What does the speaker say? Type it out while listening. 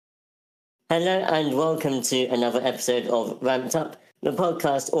Hello and welcome to another episode of Ramped Up, the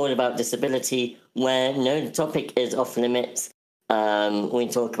podcast all about disability, where no topic is off limits. We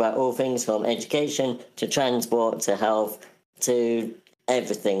talk about all things from education to transport to health to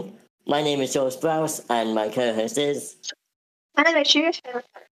everything. My name is Joel Sprouse and my co-host is... I'm Lexi.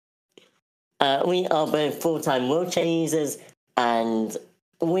 We are both full-time wheelchair users, and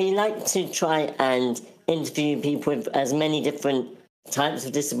we like to try and interview people with as many different types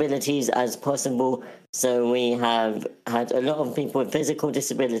of disabilities as possible. So we have had a lot of people with physical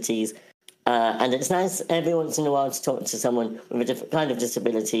disabilities, and it's nice every once in a while to talk to someone with a different kind of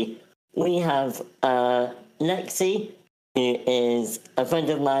disability. We have Lexi, who is a friend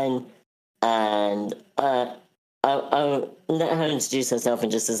of mine, and I'll let her introduce herself in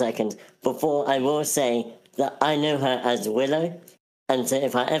just a second. Before, I will say that I know her as Willow, and so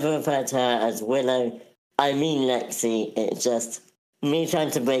if I ever refer to her as Willow, I mean Lexi. It's just me trying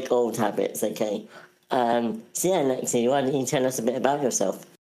to break old habits, okay? So yeah, Lexi, why don't you tell us a bit about yourself?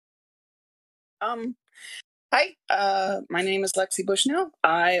 Hi, my name is Lexi Bushnell.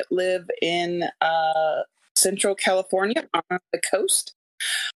 I live in Central California on the coast.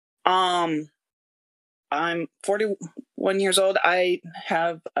 I'm 41 years old. I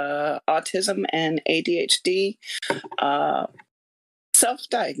have autism and ADHD,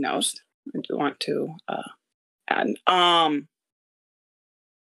 self-diagnosed. I do want to add.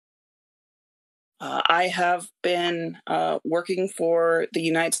 I have been working for the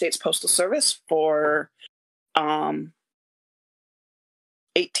United States Postal Service for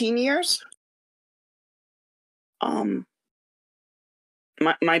 18 years. My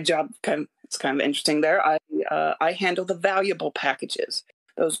job it's kind of interesting there. I handle the valuable packages,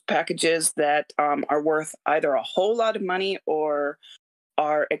 those packages that are worth either a whole lot of money or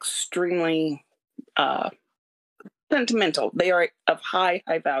are extremely sentimental. They are of high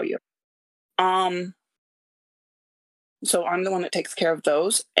value. So I'm the one that takes care of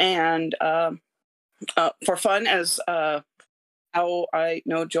those. And for fun, as how I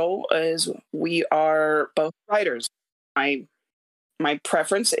know Joel is, we are both writers. My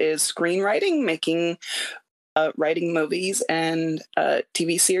preference is screenwriting, writing movies and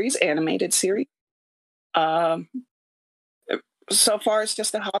TV series, animated series. So far, it's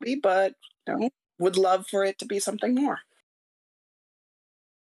just a hobby, but would love for it to be something more.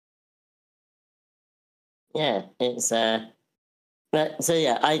 Yeah, it's but so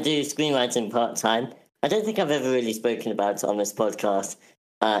yeah, I do screenwriting part-time. I don't think I've ever really spoken about it on this podcast.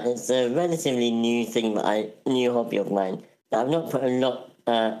 It's a relatively new hobby of mine that I've not put a lot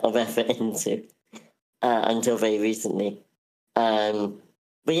of effort into until very recently. But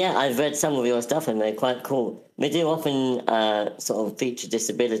yeah, I've read some of your stuff and they're quite cool. They do often sort of feature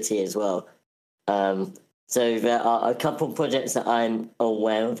disability as well. So there are a couple projects that I'm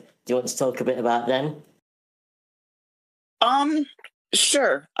aware of. Do you want to talk a bit about them?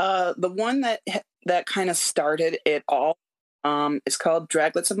 Sure. The one that kind of started it all is called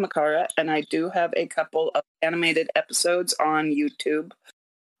Draglets of Makara, and I do have a couple of animated episodes on YouTube.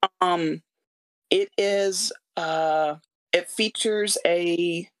 It is it features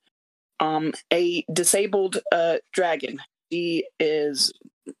a disabled dragon. She is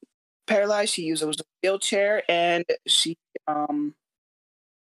paralyzed. She uses a wheelchair, and she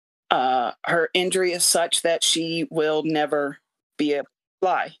her injury is such that she will never be able to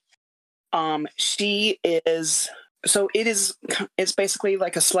fly. It's basically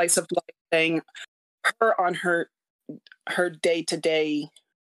like a slice of life thing. Her on her day-to-day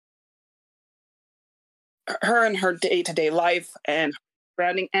life and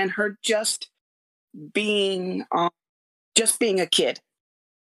surrounding, and her just being a kid.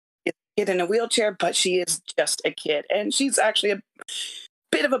 It's a kid in a wheelchair, but she is just a kid, and she's actually a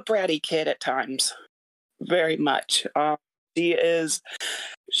bit of a bratty kid at times, very much. She's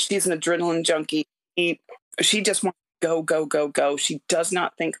an adrenaline junkie. She just wants to go. She does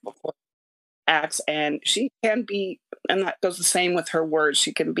not think before acts, and she can be, and that goes the same with her words.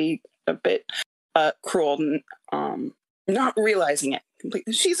 She can be a bit cruel, not realizing it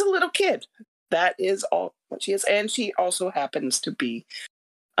completely. She's a little kid. That is all what she is, and she also happens to be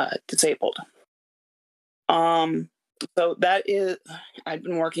disabled. So that is, I've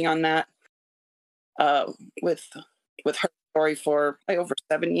been working on that with her story for over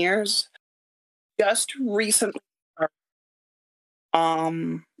 7 years. Just recently,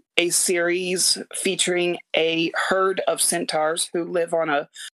 a series featuring a herd of centaurs who live on a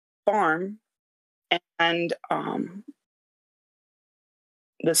farm, and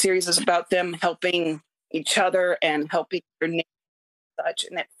the series is about them helping each other and helping their neighbors and such,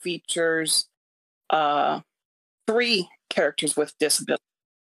 and it features 3 characters with disabilities.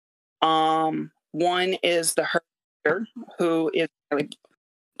 One is the herder, who is really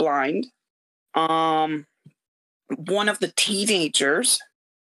blind. One of the teenagers,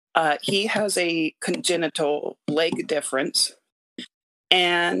 he has a congenital leg difference.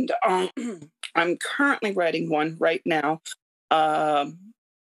 And I'm currently writing one right now. A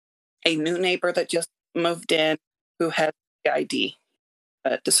new neighbor that just moved in who has DID,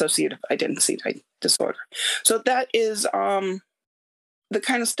 dissociative identity disorder. So that is the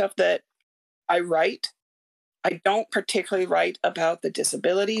kind of stuff that I write. I don't particularly write about the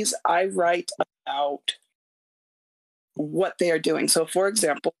disabilities. I write about what they are doing. So, for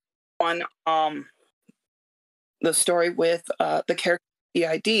example, on the story with the character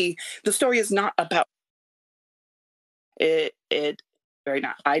DID, the story is not about it. Very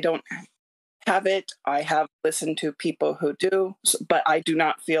not. I don't have it. I have listened to people who do, but I do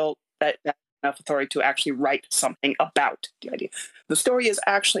not feel that that's enough authority to actually write something about DID. The story is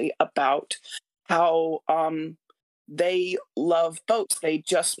actually about how they love boats. They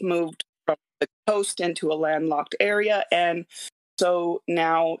just moved from the coast into a landlocked area, and so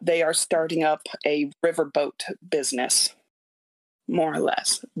now they are starting up a riverboat business, more or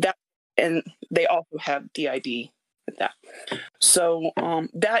less. That, and they also have DID with that. So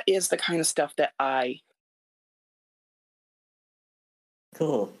that is the kind of stuff that I.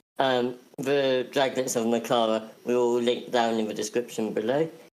 Cool. The Draglets of Makara we will link down in the description below.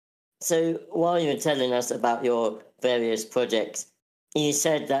 So while you were telling us about your various projects, you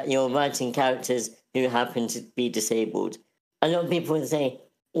said that you're writing characters who happen to be disabled. A lot of people would say,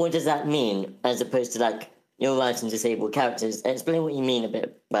 what does that mean? As opposed to like, you're writing disabled characters. Explain what you mean a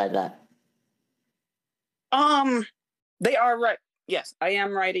bit by that. They are right. Yes, I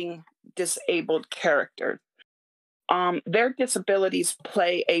am writing disabled characters. Their disabilities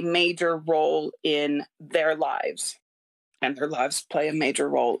play a major role in their lives, and their lives play a major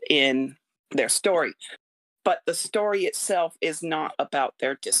role in their story. But the story itself is not about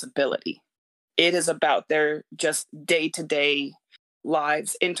their disability. It is about their just day-to-day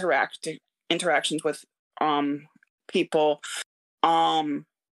lives, interactions with people. And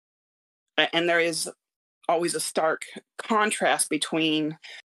there is always a stark contrast between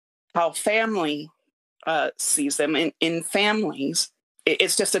how family sees them. In families,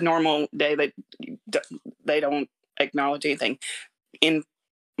 it's just a normal day. They don't acknowledge anything.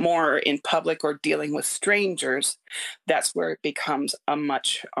 More in public or dealing with strangers, that's where it becomes a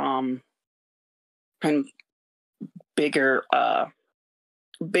much kind of bigger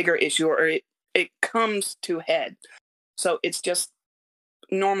issue, or it comes to head. So it's just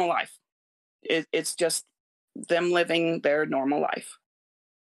normal life. It's just them living their normal life.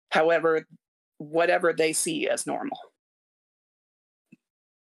 However, whatever they see as normal.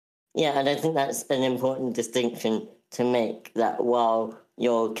 Yeah, and I think that's an important distinction to make, that while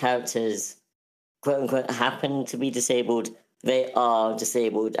your characters, quote unquote, happen to be disabled, they are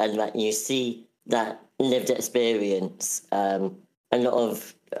disabled, and that you see that lived experience. A lot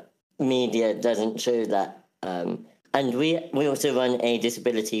of media doesn't show that. And we also run a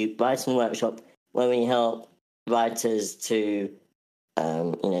disability writing workshop where we help writers to,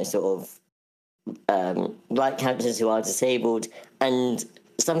 sort of write characters who are disabled. And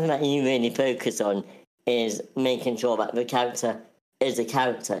something that you really focus on is making sure that the character is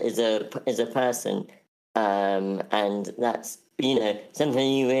a person, and that's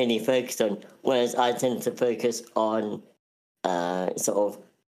something you really focus on. Whereas I tend to focus on sort of,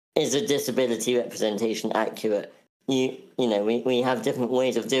 is a disability representation accurate? We have different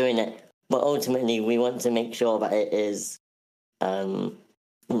ways of doing it, but ultimately we want to make sure that it is,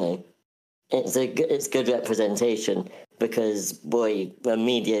 it's good representation, because boy, the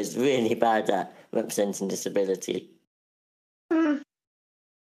media is really bad at representing disability.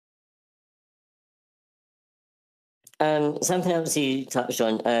 Something else you touched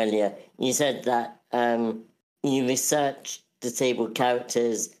on earlier, you said that you research disabled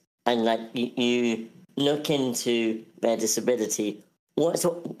characters and like you look into their disability.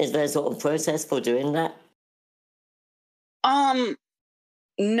 Is there a sort of process for doing that?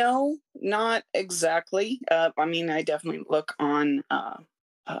 No, not exactly. I mean, I definitely look on.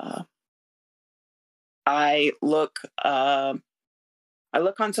 I look on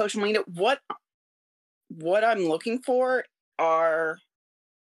social media. What I'm looking for are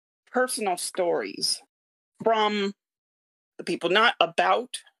personal stories from the people, not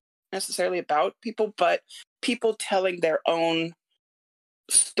necessarily about people, but people telling their own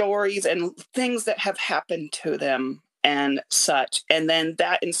stories and things that have happened to them and such. And then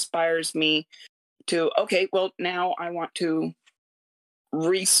that inspires me to, okay, well, now I want to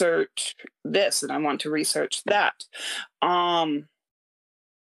research this and I want to research that.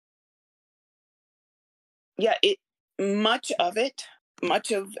 yeah, much of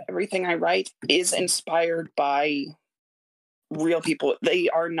everything I write is inspired by real people. They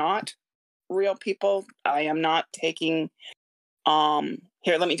are not real people. I am not taking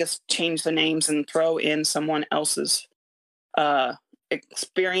here, let me just change the names and throw in someone else's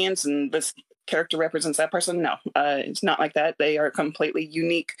experience and this character represents that person. No, it's not like that. They are a completely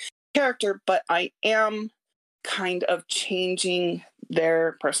unique character, but I am kind of changing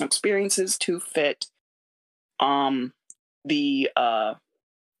their personal experiences to fit the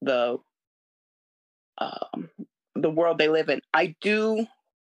the the world they live in. I do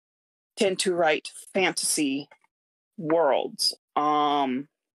tend to write fantasy worlds. I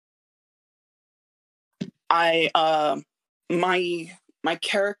my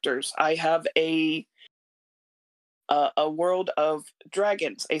characters. I have a world of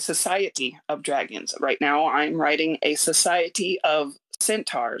dragons, a society of dragons. Right now, I'm writing a society of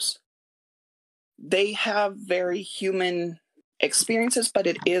centaurs. They have very human experiences, but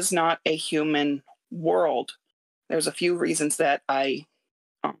it is not a human world. There's a few reasons that I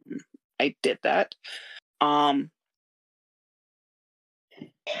did that. Um,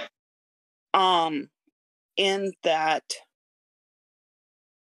 in that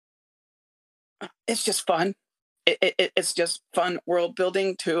it's just fun. It's just fun world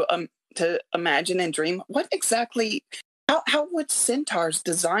building to imagine and dream. What exactly? How would centaurs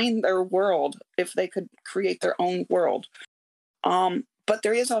design their world if they could create their own world? But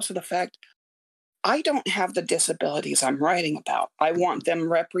there is also the fact I don't have the disabilities I'm writing about. I want them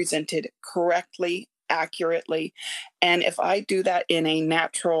represented correctly, accurately, and if I do that in a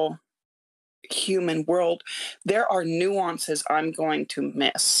natural human world, there are nuances I'm going to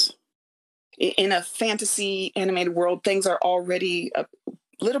miss. In a fantasy animated world, things are already a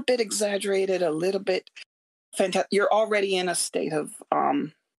little bit exaggerated, a little bit fantastic. You're already in a state of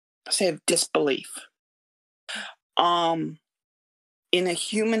disbelief. In a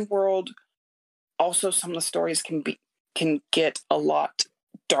human world, also some of the stories can get a lot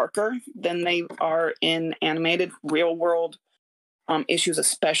darker than they are in animated real world issues,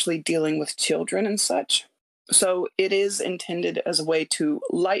 especially dealing with children and such. So it is intended as a way to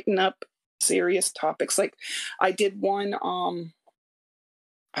lighten up serious topics. Like I did one,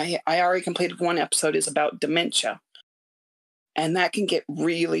 I already completed one episode is about dementia. And that can get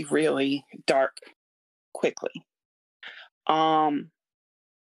really, really dark quickly.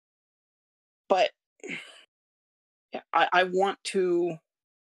 But I want to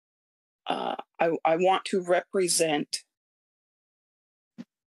I want to represent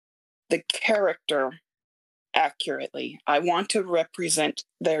the character accurately. I want to represent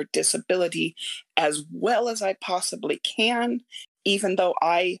their disability as well as I possibly can, even though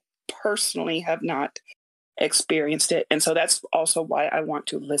I personally have not experienced it. And so that's also why I want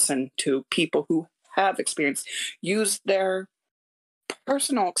to listen to people who have experienced, use their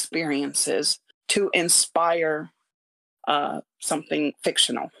personal experiences to inspire something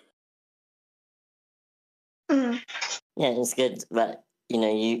fictional. Yeah, it's good, but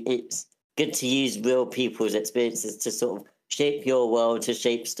it's good to use real people's experiences to sort of shape your world, to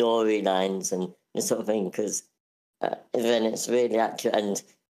shape storylines and this sort of thing. Because then it's really accurate, and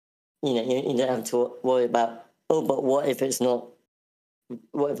you don't have to worry about but what if it's not?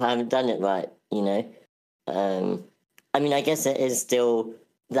 What if I haven't done it right? I mean, I guess it is still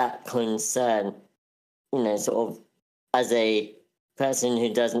that concern, sort of as a person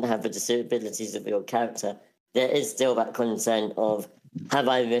who doesn't have the disabilities of your character, there is still that concern of, have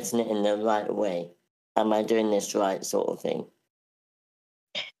I written it in the right way? Am I doing this right, sort of thing?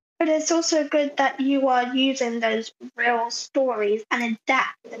 But it's also good that you are using those real stories and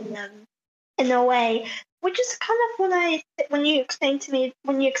adapting them in a way, which is kind of when you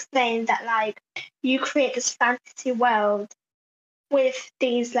explained that like you create this fantasy world with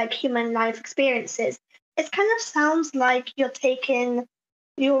these like human life experiences, it kind of sounds like you're taking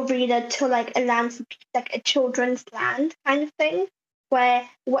your reader to like a land, like a children's land kind of thing, where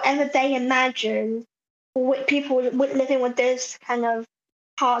whatever they imagine, with people living with this kind of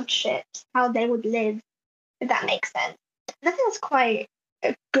hardships, how they would live, if that makes sense. And I think that's quite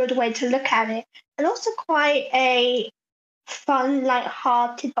a good way to look at it, and also quite a fun,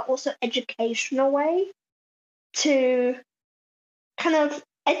 light-hearted, but also educational way to kind of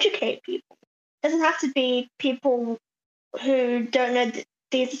educate people. It doesn't have to be people who don't know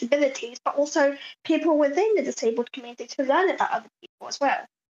these disabilities, but also people within the disabled community to learn about other people as well.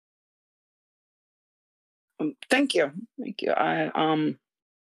 Thank you.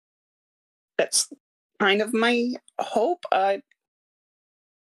 That's kind of my hope. I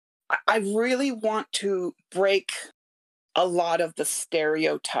really want to break a lot of the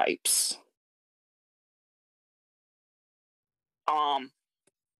stereotypes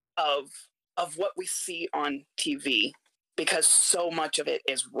of what we see on TV, because so much of it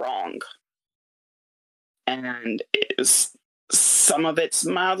is wrong. And some of it's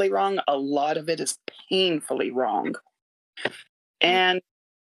mildly wrong, a lot of it is painfully wrong. And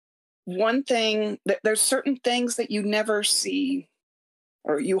one thing, there's certain things that you never see,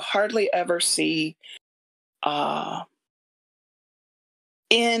 or you hardly ever see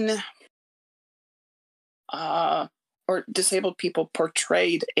in or disabled people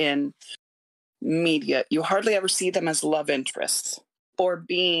portrayed in media. You hardly ever see them as love interests or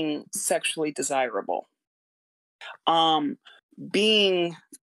being sexually desirable. Being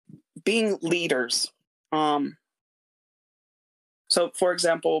leaders. So, for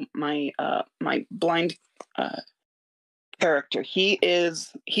example, my blind character, he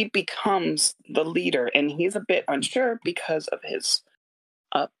becomes the leader, and he's a bit unsure because of his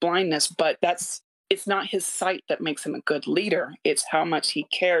blindness. But it's not his sight that makes him a good leader. It's how much he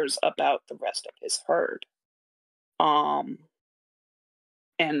cares about the rest of his herd. And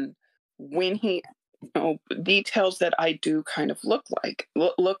when he details that I do kind of look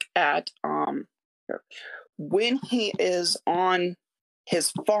at when he is on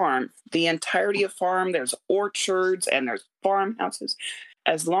his farm, the entirety of farm, there's orchards and there's farmhouses.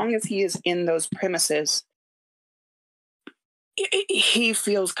 As long as he is in those premises, he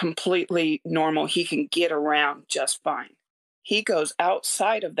feels completely normal. He can get around just fine. He goes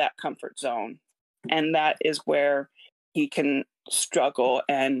outside of that comfort zone, and that is where he can struggle,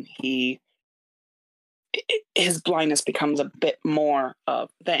 and his blindness becomes a bit more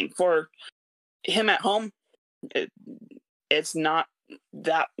of a thing. For him at home, it's not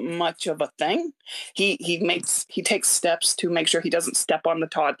that much of a thing. He takes steps to make sure he doesn't step on the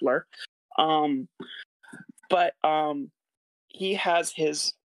toddler. But he has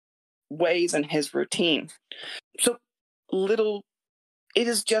his ways and his routine. So it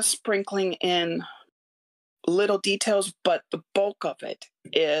is just sprinkling in little details, but the bulk of it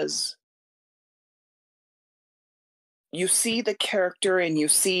is you see the character and you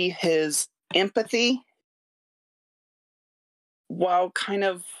see his empathy while kind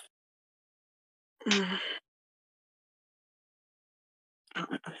of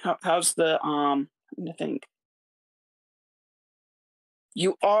how's the I'm gonna think.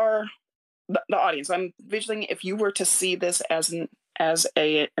 You are the audience. I'm visualizing if you were to see this as an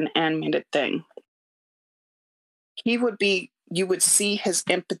animated thing, you would see his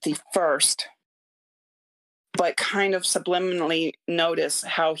empathy first, but kind of subliminally notice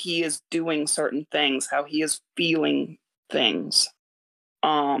how he is doing certain things, how he is feeling things,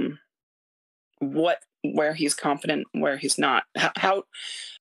 where he's confident, where he's not, how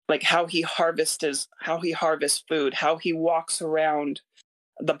he harvests food, how he walks around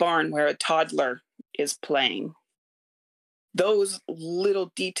the barn where a toddler is playing. Those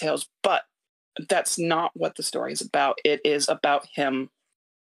little details, but that's not what the story is about. It is about him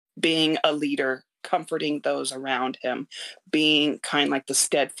being a leader, comforting those around him, being kind of like the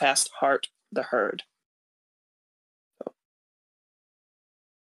steadfast heart of the herd.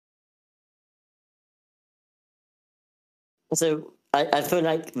 So I feel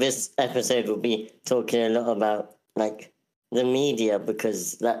like this episode will be talking a lot about like the media,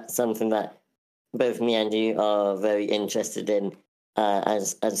 because that's something that both me and you are very interested in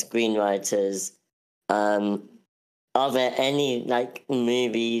as screenwriters. Are there any like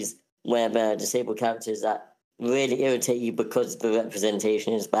movies where there are disabled characters that really irritate you because the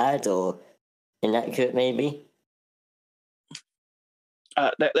representation is bad or inaccurate, maybe?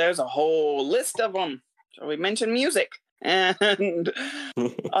 There's a whole list of them. So we mentioned music, and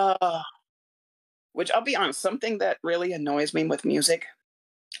which I'll be honest, something that really annoys me with music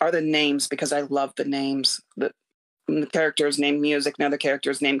are the names, because I love the names. The character is named Music, another character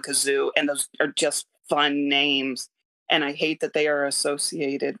is named Kazoo, and those are just fun names. And I hate that they are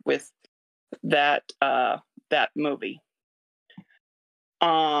associated with that movie.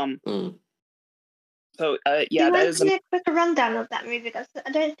 So yeah, that is a quick rundown of that movie, because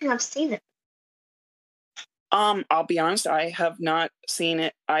I don't think I've seen it. I'll be honest, I have not seen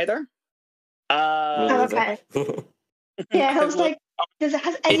it either. Okay. Yeah, I was like,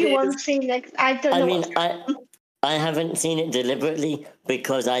 has anyone seen it? I don't know. I mean, I haven't seen it deliberately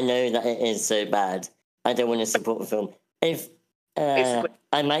because I know that it is so bad. I don't want to support the film. If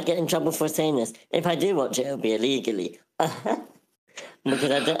I might get in trouble for saying this. If I do watch it, it'll be illegally.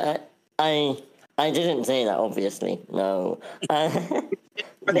 Because I didn't say that, obviously. No.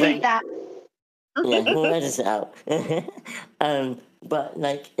 Say that. Yeah, we'll edit it out. But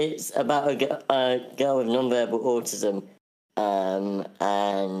like, it's about a girl with nonverbal autism, and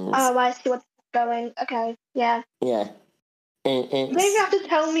I see what's going. Okay, yeah. Yeah, Maybe you have to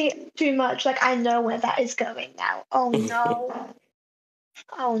tell me too much. Like, I know where that is going now. Oh, no.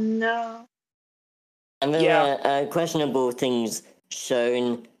 Oh, no. And there were questionable things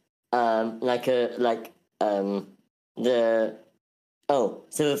shown, so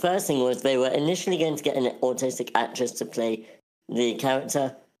the first thing was they were initially going to get an autistic actress to play the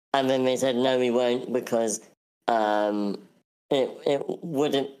character, and then they said, no, we won't, because we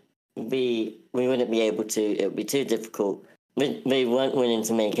wouldn't be able to, it would be too difficult. They weren't willing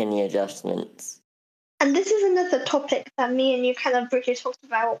to make any adjustments. And this is another topic that me and you kind of briefly talked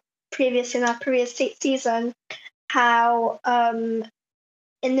about in our previous season, how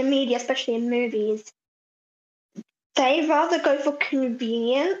in the media, especially in movies, they rather go for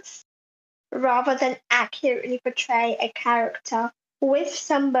convenience rather than accurately portray a character with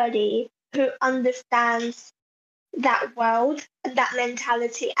somebody who understands that world and that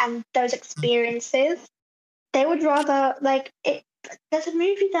mentality and those experiences. They would rather, like, it. There's a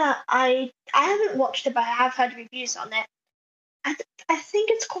movie that I haven't watched it, but I have heard reviews on it. I think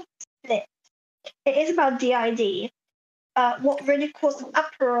it's called Split. It is about DID. What really caused an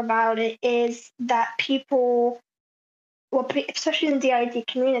uproar about it is that people, well, especially in the DID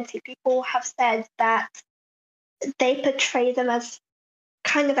community, people have said that they portray them as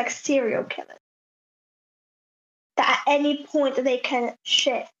kind of like serial killers. That at any point they can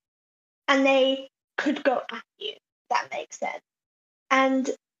shift and they could go at you. That makes sense. And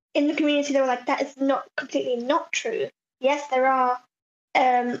in the community, they were like, that is not completely not true. Yes, there are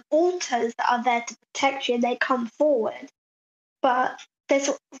alters that are there to protect you, and they come forward. But there's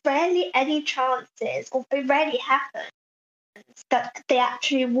rarely any chances, or it rarely happens, that they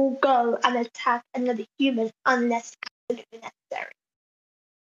actually will go and attack another human unless absolutely necessary.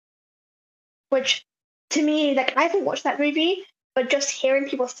 Which, to me, like, I haven't watched that movie, but just hearing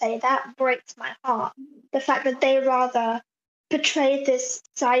people say that breaks my heart. The fact that they rather portray this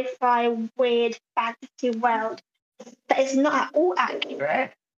sci-fi, weird fantasy world that is not at all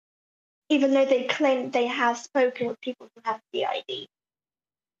accurate, even though they claim they have spoken with people who have DID.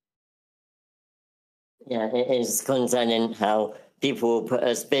 Yeah, it is concerning how people will put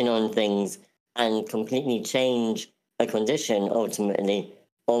a spin on things and completely change a condition ultimately,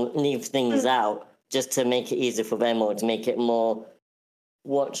 or leave things out just to make it easier for them or to make it more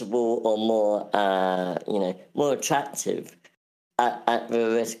watchable or more, more attractive at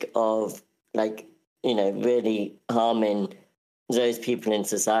the risk of, like, really harming those people in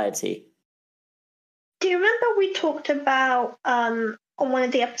society. Do you remember we talked about on one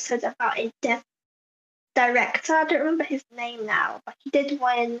of the episodes about a deaf director? I don't remember his name now, but he did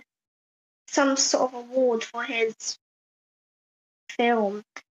win some sort of award for his film.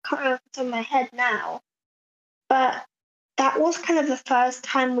 Can't remember off the top of my head now. But that was kind of the first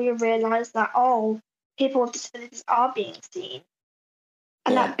time we realised that, people with disabilities are being seen.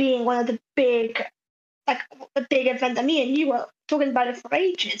 And that being one of the big event that me and you were talking about it for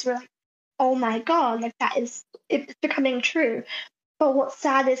ages. We're like, oh my God, like it's becoming true. But what's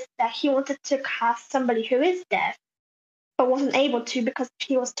sad is that he wanted to cast somebody who is deaf, but wasn't able to because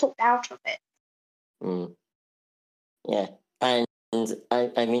he was talked out of it. Yeah, and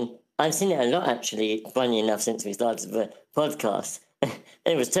I mean, I've seen it a lot, actually, funny enough, since we started the podcast.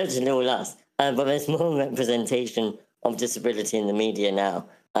 It was totally all us, but there's more representation of disability in the media now,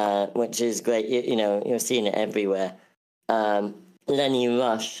 which is great. You're seeing it everywhere. Lenny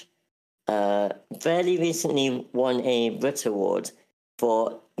Rush fairly recently won a Brit Award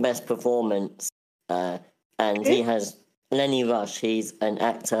for Best Performance, and he has Lenny Rush. He's an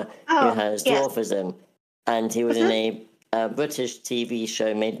actor who has dwarfism, and he was in a British TV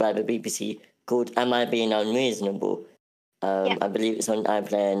show made by the BBC called Am I Being Unreasonable? I believe it's on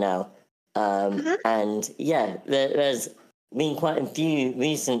iPlayer now. And there's been quite a few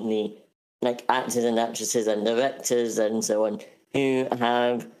recently, like actors and actresses and directors and so on, who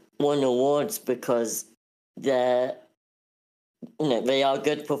have won awards because they are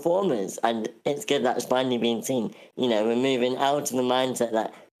good performers, and it's good that's finally being seen. We're moving out of the mindset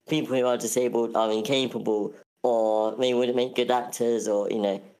that people who are disabled are incapable or they wouldn't make good actors, or,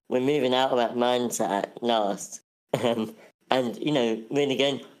 we're moving out of that mindset at last. And, really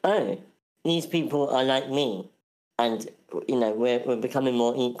going, oh, these people are like me. And, we're becoming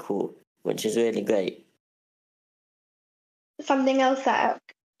more equal, which is really great. Something else that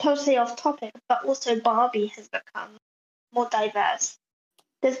totally off topic, but also Barbie has become more diverse.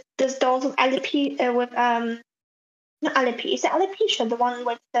 There's dolls with not alopecia. Is it alopecia, the one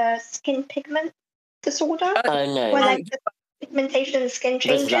with the skin pigment disorder? No. Where the pigmentation in the skin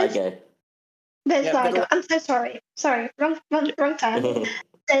changes? There's Ligo. I'm so sorry. Sorry, wrong time.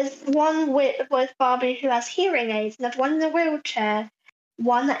 There's one with Barbie who has hearing aids, and there's one in a wheelchair,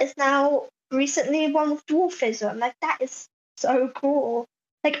 one that is now recently one with dwarfism. Like, that is so cool.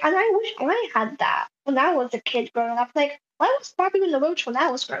 Like, and I wish I had that when I was a kid growing up. Like, why was Barbie in the wheelchair when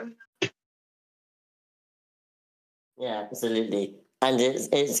I was growing up? Yeah, absolutely. And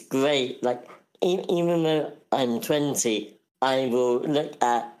it's great. Like, even though I'm 20, I will look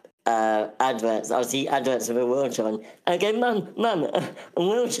at adverts. I'll see adverts with a wheelchair on. I go, Mum, a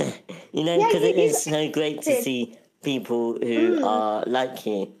wheelchair. You know, Yeah, because it you is so great to see people who are like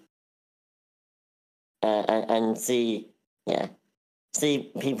you. And see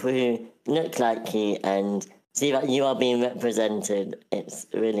people who look like you and see that you are being represented. It's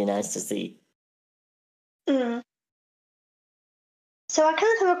really nice to see. Mm. So I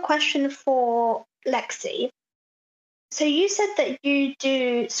kind of have a question for Lexi. So you said that you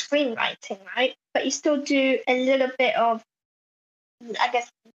do screenwriting, right? But you still do a little bit of, I guess,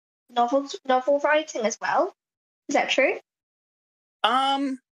 novel writing as well. Is that true?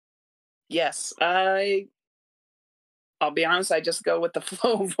 Yes. I'll be honest, I just go with the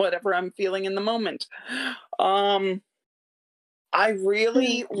flow of whatever I'm feeling in the moment. I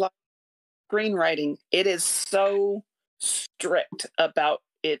really like screenwriting. It is so strict about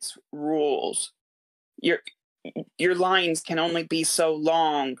its rules. Your lines can only be so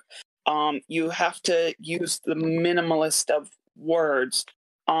long. You have to use the minimalist of words.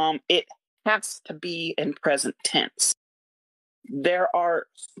 It has to be in present tense. There are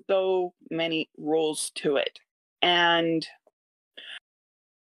so many rules to it. And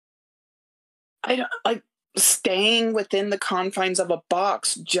I don't like staying within the confines of a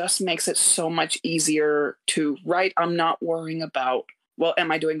box just makes it so much easier to write. I'm not worrying about, well,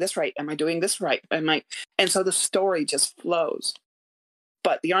 am I doing this right? Am I doing this right? And so the story just flows.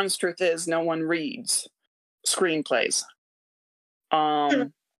 But the honest truth is no one reads screenplays.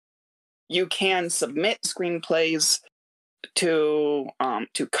 You can submit screenplays to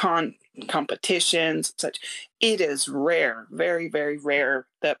competitions, such. It is rare, very, very rare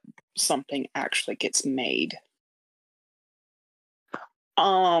that something actually gets made.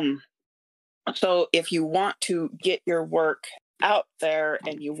 So if you want to get your work out there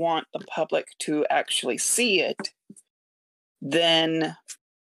and you want the public to actually see it, then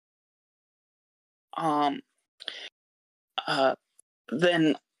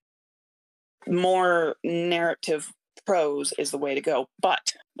then more narrative prose is the way to go.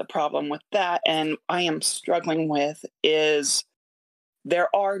 But the problem with that, and I am struggling with, is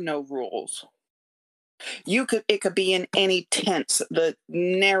there are no rules. It could be in any tense. The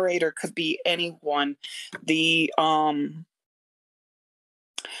narrator could be anyone. The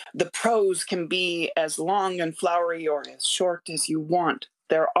prose can be as long and flowery or as short as you want.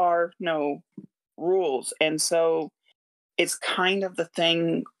 There are no rules. And so it's kind of the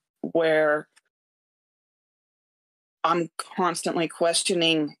thing where I'm constantly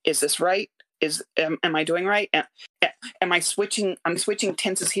questioning, is this right? Am I doing right? Am I switching? I'm switching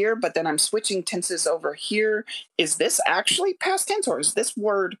tenses here, but then I'm switching tenses over here. Is this actually past tense, or is this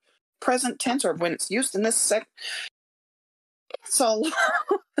word present tense, or when it's used in this so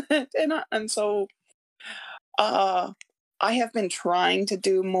and so I have been trying to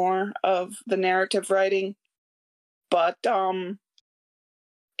do more of the narrative writing, but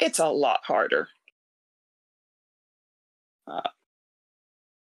it's a lot harder.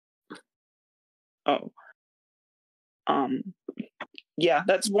 Yeah,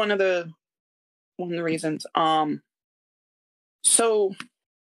 that's one of the reasons. So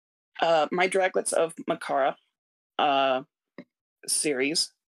my Draglets of Makara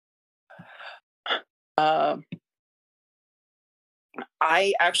series, I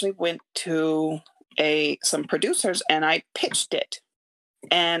actually went to some producers and I pitched it,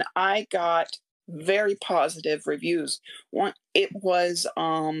 and I got very positive reviews. One, it was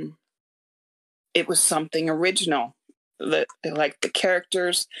something original. Like the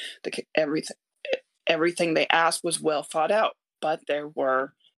characters, everything they asked was well thought out, but there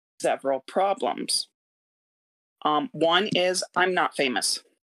were several problems. One is I'm not famous.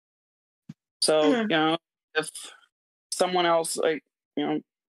 So, if someone else, like,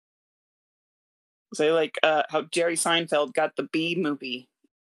 say like how Jerry Seinfeld got the Bee movie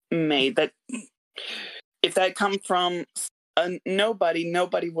made, that if that come from nobody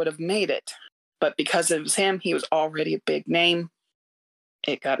would have made it. But because it was him, he was already a big name.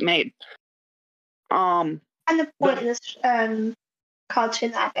 It got made. And the pointless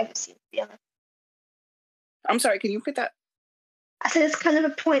cartoon that I've ever seen, to be honest. I'm sorry, can you repeat that? I said it's kind of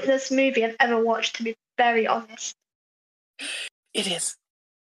a pointless movie I've ever watched, to be very honest. It is.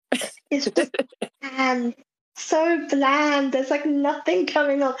 It's just, and so bland. There's like nothing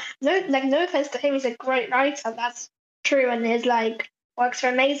going on. No offense to him, he's a great writer. That's true, and his like works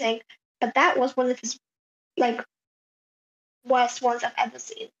are amazing. But that was one of his like worst ones I've ever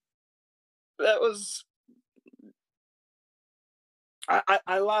seen. That was.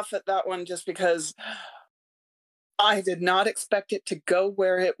 I laugh at that one just because I did not expect it to go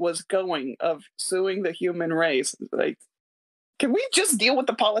where it was going of suing the human race. Like, can we just deal with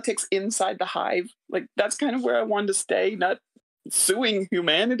the politics inside the hive? Like, that's kind of where I wanted to stay, not suing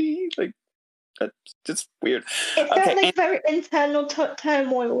humanity. Like, that's just weird. It felt like very internal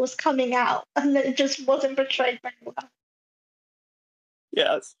turmoil was coming out, and it just wasn't portrayed very well.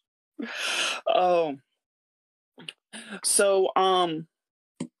 Yes. Oh. So, I'm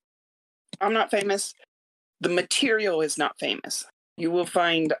not famous. The material is not famous. You will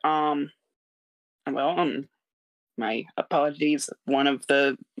find, my apologies. One of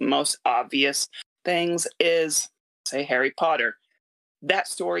the most obvious things is, say, Harry Potter. That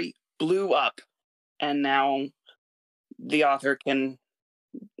story blew up, and now the author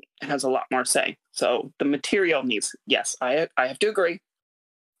has a lot more say. So the material needs, yes, I have to agree.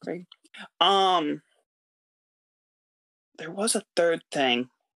 There was a third thing,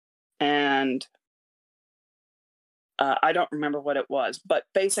 and I don't remember what it was, but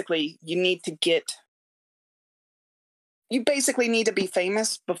basically you basically need to be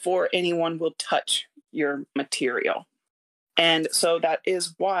famous before anyone will touch your material. And so that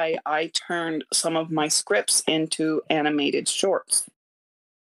is why I turned some of my scripts into animated shorts.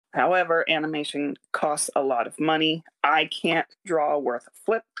 However, animation costs a lot of money. I can't draw worth a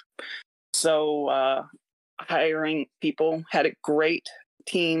flip. So hiring people, had a great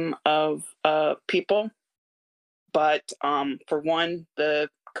team of people. But for one, the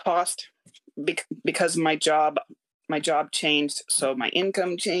cost, because my job changed, so my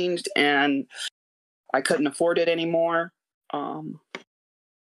income changed, and I couldn't afford it anymore. There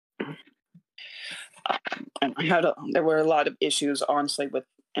were a lot of issues, honestly, with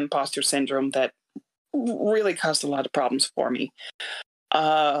imposter syndrome that really caused a lot of problems for me.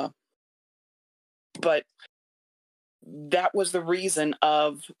 But that was the reason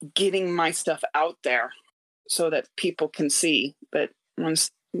of getting my stuff out there so that people can see that I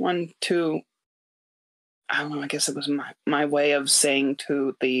don't know, I guess it was my way of saying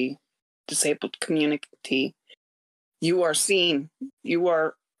to the disabled community, you are seen, you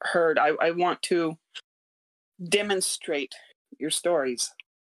are heard. I want to demonstrate your stories.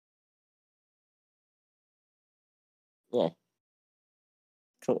 Yeah.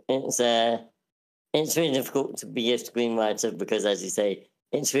 Cool. It's really difficult to be a screenwriter because, as you say,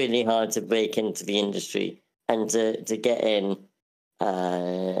 it's really hard to break into the industry and to get in,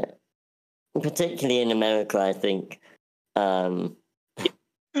 particularly in America, I think.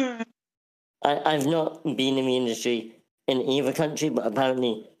 I've not been in the industry in either country, but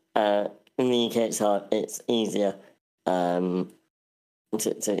apparently in the UK it's easier to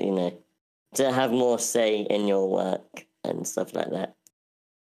have more say in your work and stuff like that.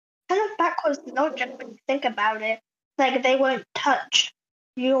 Kind of backwards logic when you think about it. Like, they won't touch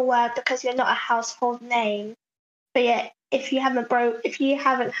your work because you're not a household name. But yet, if you haven't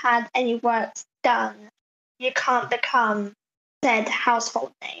had any work done, you can't become said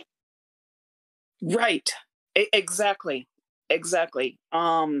household name. Right. Exactly. It's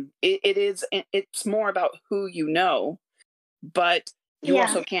more about who you know, but you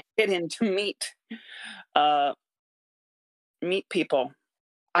also can't get in to meet people.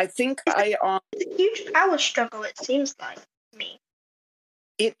 I think it's a huge power struggle, it seems like to me.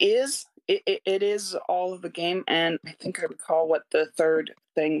 It is. It is all of the game, and I think I recall what the third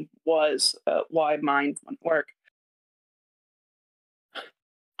thing was, why mine wouldn't work.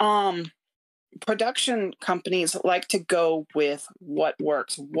 Production companies like to go with what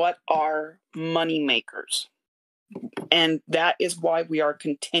works, what are money makers. And that is why we are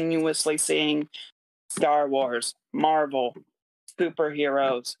continuously seeing Star Wars, Marvel,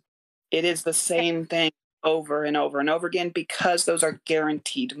 superheroes. It is the same thing over and over and over again because those are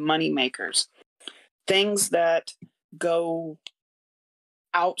guaranteed money makers. Things that go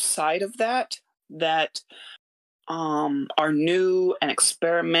outside of that are new and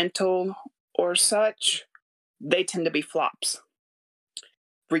experimental or such, they tend to be flops,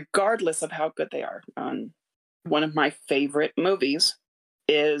 regardless of how good they are. One of my favorite movies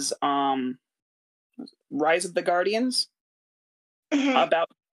is Rise of the Guardians, about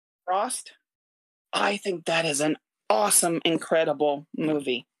Frost. I think that is an awesome, incredible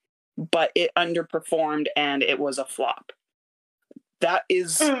movie, but it underperformed and it was a flop. That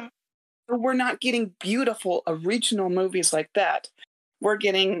is, we're not getting beautiful original movies like that. We're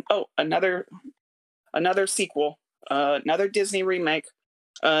getting, another another sequel, another Disney remake,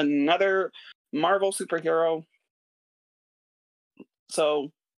 another Marvel superhero.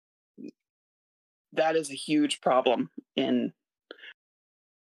 So that is a huge problem in.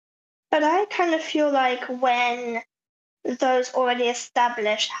 But I kind of feel like when those already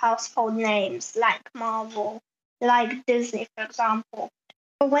established household names like Marvel, like Disney, for example,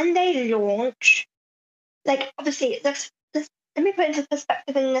 but when they launch, like obviously, let me put it into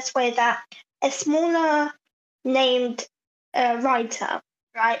perspective in this way that a smaller named writer,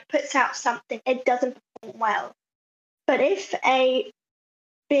 right, puts out something, it doesn't perform well. But if a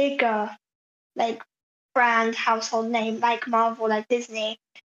bigger, like, brand household name like Marvel, like Disney,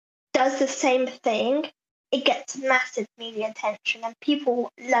 does the same thing, it gets massive media attention and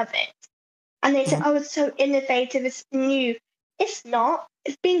people love it. And they say, oh, it's so innovative, it's new. It's not.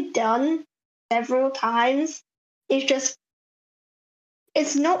 It's been done several times. It's just,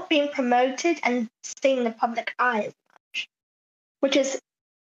 it's not being promoted and seeing the public eye as much, which is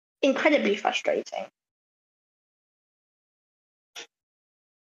incredibly frustrating.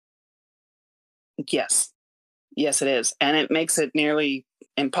 Yes. Yes, it is. And it makes it nearly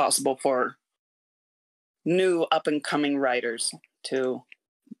impossible for new up and coming writers to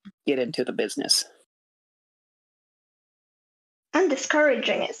get into the business. And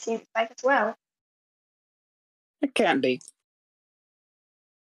discouraging, it seems like, as well. It can be.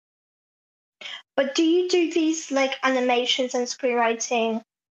 But do you do these like animations and screenwriting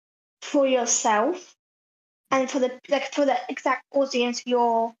for yourself and for the exact audience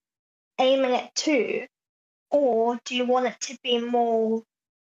you're aiming it to, or do you want it to be more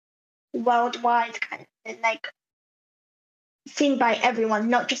worldwide kind of thing, like seen by everyone,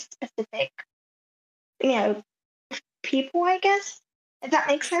 not just specific, people? I guess, if that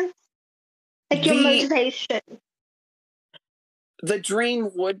makes sense. Like your motivation. The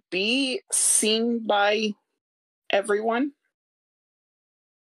dream would be seen by everyone,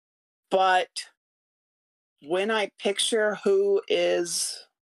 but when I picture who is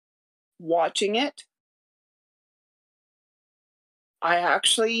watching it, I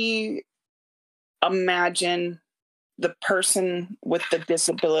actually imagine the person with the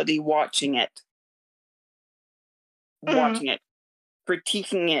disability watching it,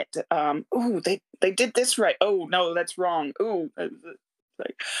 critiquing it. Oh, they did this right. Oh no, that's wrong. Oh,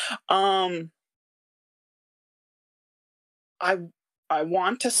 I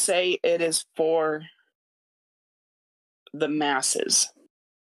want to say it is for the masses,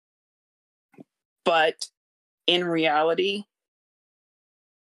 but in reality,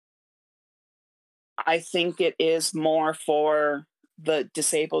 I think it is more for the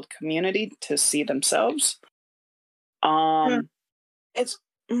disabled community to see themselves. It's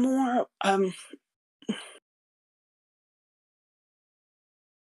more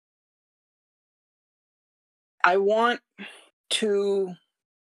I want to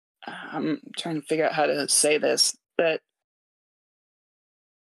I'm trying to figure out how to say this, but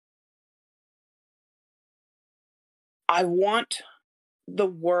I want the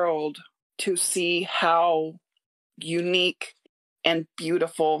world to see how unique and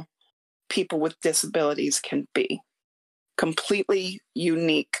beautiful people with disabilities can be. Completely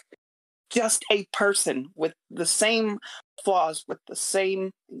unique. Just a person with the same flaws, with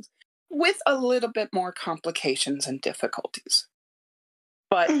a little bit more complications and difficulties.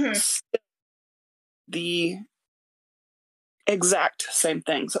 But still the exact same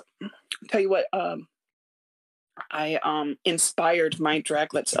things. I'll tell you what, I inspired my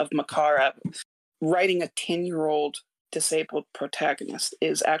Draglets of Makara. Writing a 10-year-old disabled protagonist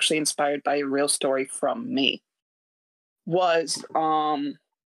is actually inspired by a real story from me. Was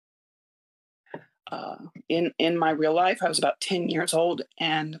in my real life, I was about 10 years old,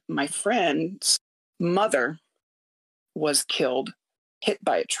 and my friend's mother was killed, hit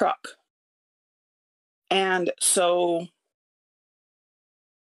by a truck. And so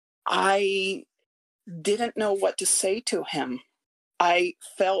I didn't know what to say to him. I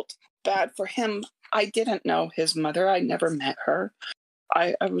felt bad for him. I didn't know his mother. I never met her.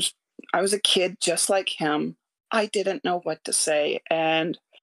 I was a kid just like him. I didn't know what to say. And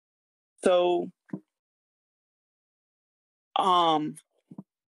so I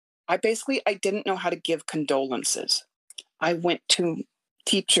didn't know how to give condolences. I went to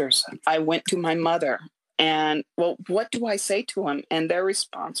teachers. I went to my mother. And, well, what do I say to him? And their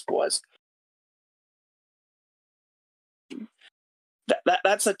response was,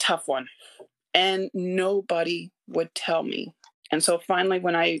 that's a tough one. And nobody would tell me. And so finally,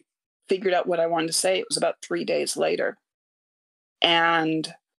 when I figured out what I wanted to say, it was about 3 days later.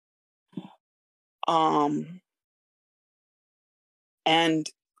 And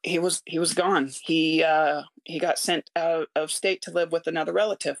he was gone. He got sent out of state to live with another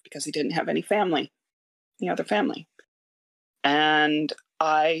relative because he didn't have any family, any other family. And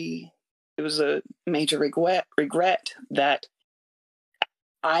it was a major regret that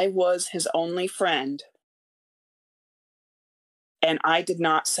I was his only friend, and I did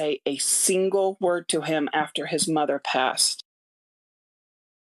not say a single word to him after his mother passed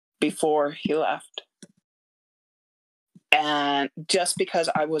before he left. And just because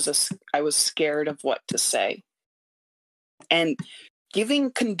I was scared of what to say. And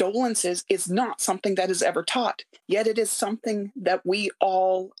giving condolences is not something that is ever taught, yet it is something that we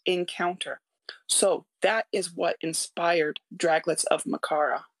all encounter. So that is what inspired Draglets of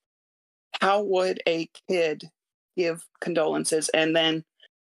Makara. How would a kid give condolences? And then,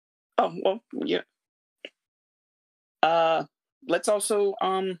 oh, well, yeah. Let's also,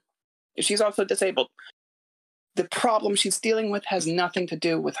 she's also disabled. The problem she's dealing with has nothing to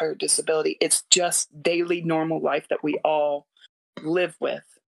do with her disability. It's just daily normal life that we all live with.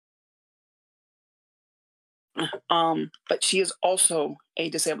 But she is also a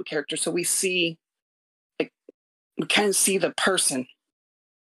disabled character. So we see, like, we kind of see the person,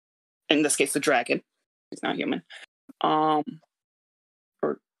 in this case, the dragon. He's not human. Or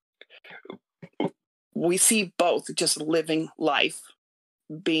we see both just living life,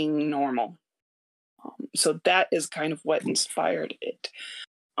 being normal. So that is kind of what inspired it.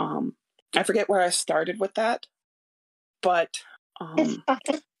 I forget where I started with that, but It's fine.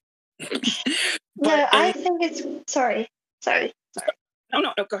 No, I think it's sorry.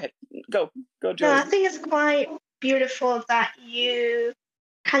 No, go ahead. Go, No, Joey. I think it's quite beautiful that you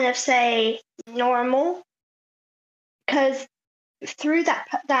kind of say normal, because through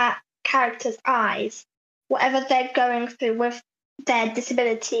that character's eyes, whatever they're going through with their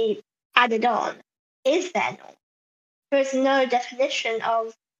disability added on is their normal. There is no definition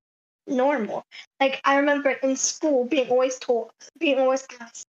of normal. Like, I remember in school being always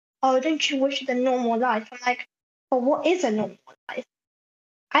asked, "Oh, don't you wish you had a normal life?" I'm like, "Well, what is a normal life?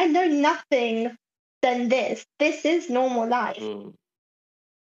 I know nothing than this. This is normal life."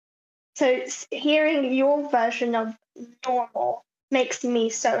 So hearing your version of normal makes me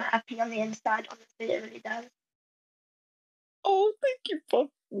so happy on the inside. Honestly, it really does. Oh, thank you for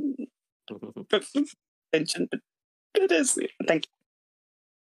attention. It is. Thank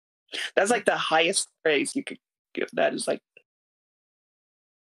you. That's like the highest praise you could give. That is like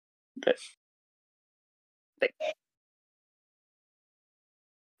good.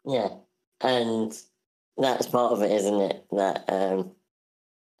 Yeah, and that's part of it, isn't it? That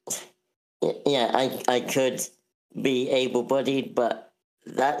yeah, I could be able-bodied, but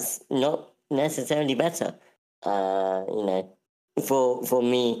that's not necessarily better. You know, for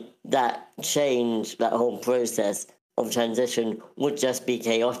me, that change, that whole process of transition would just be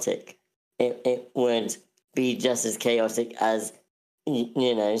chaotic. It would be just as chaotic as,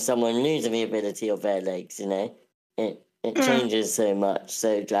 you know, someone losing the ability of their legs. You know, it changes so much,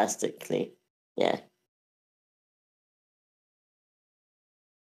 so drastically. Yeah.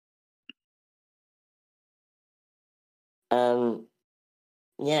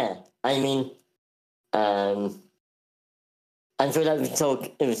 Yeah, I mean, I feel like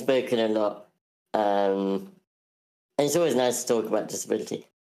we've spoken a lot. And it's always nice to talk about disability.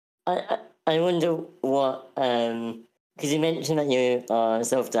 I wonder what, because you mentioned that you are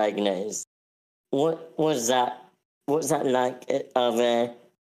self-diagnosed. What's that like? Are there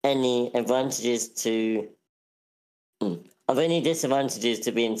any advantages to, are there any disadvantages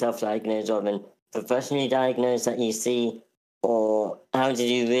to being self-diagnosed or than professionally diagnosed that you see? Or how did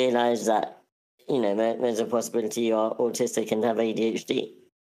you realize that, you know, there's a possibility you're autistic and have ADHD?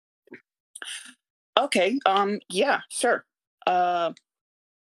 Okay. Yeah. Sure.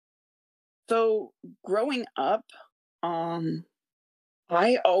 So growing up,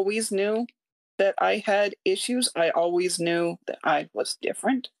 I always knew that I had issues. I always knew that I was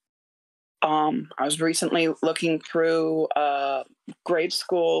different. I was recently looking through grade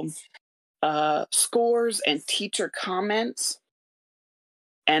school scores and teacher comments,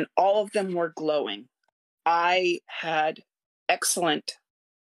 and all of them were glowing. I had excellent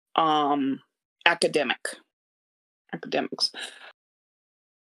academics.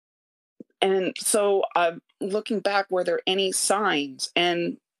 And so I'm looking back, were there any signs?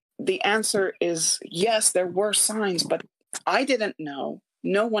 And the answer is yes, there were signs, but I didn't know.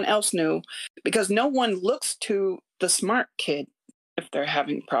 No one else knew, because no one looks to the smart kid if they're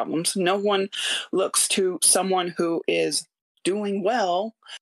having problems. No one looks to someone who is doing well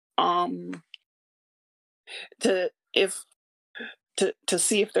to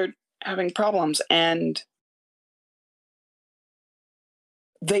see if they're having problems. And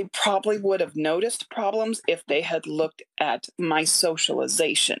they probably would have noticed problems if they had looked at my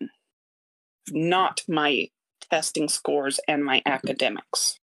socialization, not my testing scores and my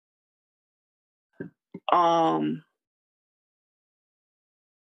academics.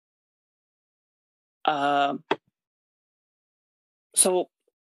 So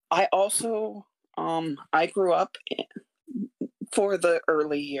I also, I grew up for the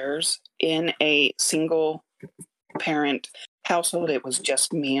early years in a single parent household. It was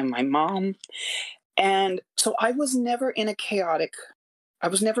just me and my mom. And so I was never in chaotic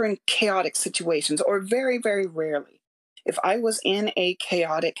situations, or very, very rarely. If I was in a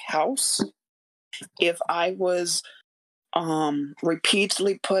chaotic house, if I was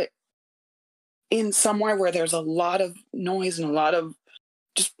repeatedly put in somewhere where there's a lot of noise and a lot of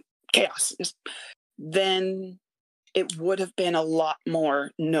just chaos, then it would have been a lot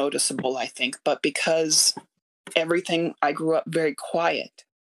more noticeable, I think. But because I grew up very quiet,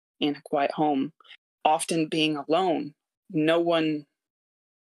 in a quiet home, often being alone, there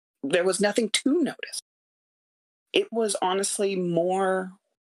was nothing to notice. It was honestly more,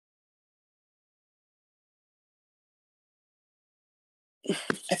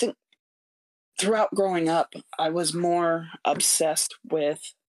 I think throughout growing up, I was more obsessed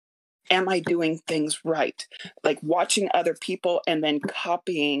with, am I doing things right? Like watching other people and then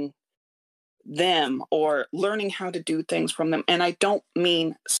copying them or learning how to do things from them. And I don't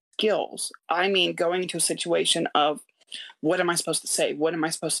mean skills. I mean going to a situation of, what am I supposed to say? What am I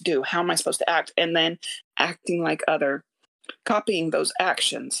supposed to do? How am I supposed to act? And then acting like copying those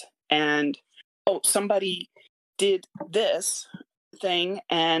actions. And, oh, somebody did this thing,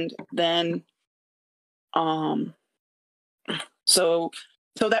 and then so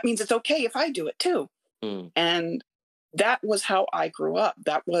that means it's okay if I do it too. And that was how I grew up.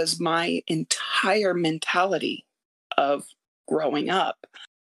 That was my entire mentality of growing up.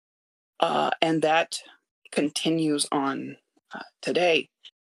 And that continues on today.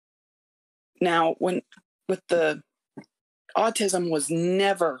 Now, with the autism was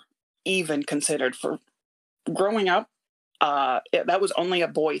never even considered for growing up. That was only a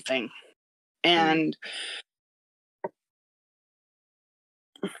boy thing. And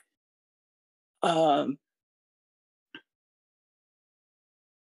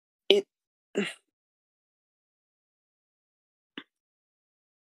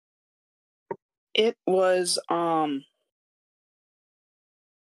it was sorry,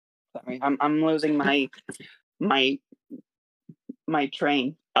 I'm losing my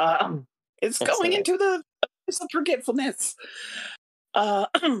train. It's going into the abyss of forgetfulness.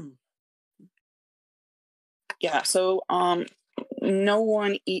 Yeah, so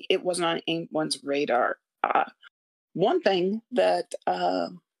it wasn't on anyone's radar. One thing that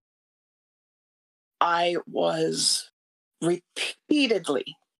I was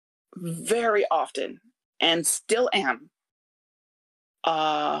repeatedly, very often, and still am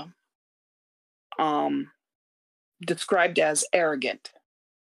described as arrogant.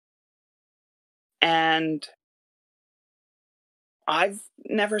 And I've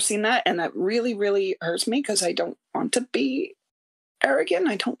never seen that, and that really, really hurts me because I don't want to be arrogant.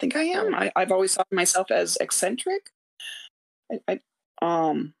 I don't think I am. I've always thought of myself as eccentric. But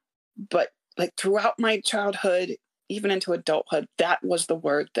like throughout my childhood, even into adulthood, that was the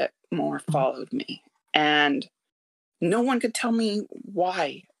word that more followed me. And no one could tell me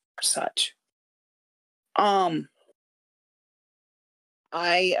why or such. At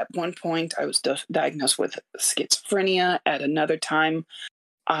one point, I was diagnosed with schizophrenia. At another time,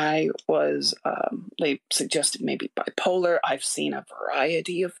 I was, they suggested maybe bipolar. I've seen a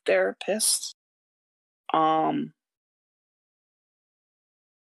variety of therapists.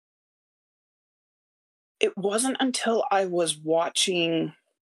 It wasn't until I was watching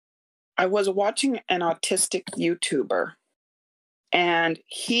an autistic YouTuber, and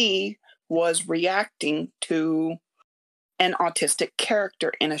he was reacting to an autistic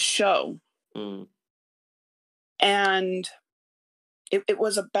character in a show. And it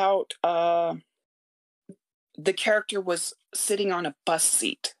was about the character was sitting on a bus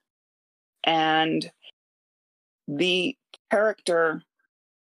seat, and the character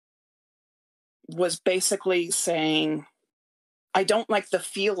was basically saying, I don't like the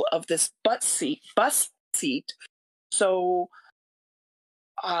feel of this bus seat, so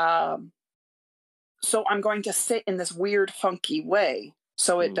I'm going to sit in this weird, funky way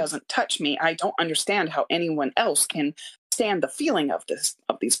so it doesn't touch me. I don't understand how anyone else can stand the feeling of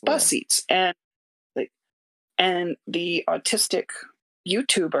these bus seats. And the autistic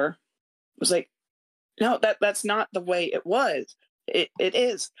YouTuber was like, no, that's not the way it was. It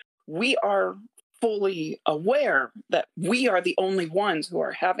is. We are fully aware that we are the only ones who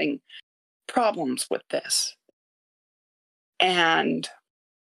are having problems with this. And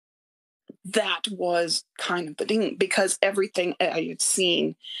that was kind of the thing, because everything I had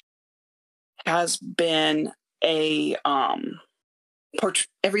seen has been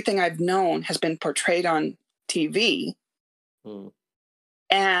everything I've known has been portrayed on TV.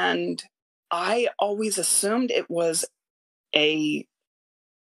 And I always assumed it was a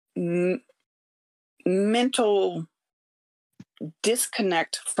mental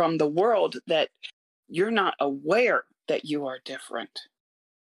disconnect from the world, that you're not aware that you are different.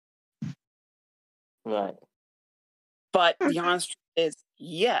 Right. But the honest truth is,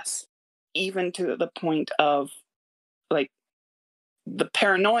 yes, even to the point of like the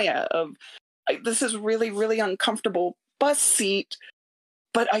paranoia of, like, this is really, really uncomfortable bus seat,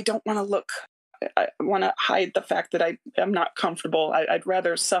 but I don't want to look. I want to hide the fact that I'm not comfortable. I'd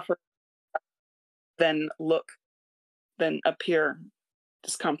rather suffer than appear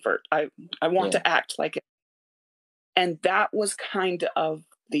discomfort. I want to act like it. And that was kind of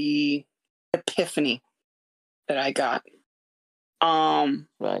the epiphany that I got.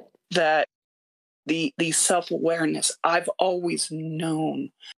 Right. That the self-awareness, I've always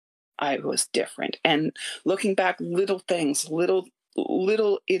known I was different. And looking back, little things, little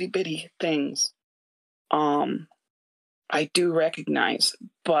itty bitty things, I do recognize,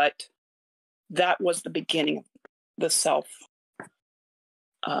 but that was the beginning of the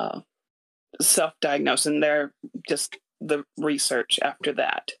self-diagnosis, and there just the research after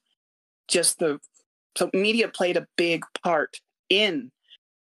that. So media played a big part in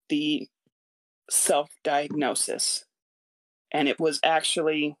the self-diagnosis, and it was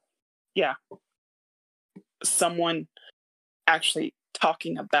actually, someone actually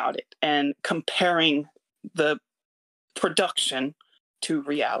talking about it and comparing the production to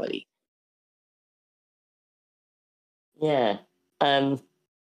reality. Yeah. I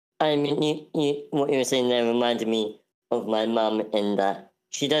mean, what you were saying there reminded me of my mum, in that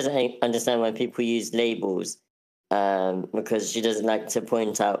she doesn't understand why people use labels, because she doesn't like to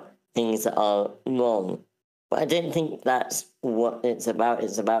point out things that are wrong. But I don't think that's what it's about.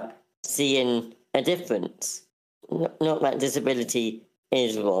 It's about seeing a difference. Not that disability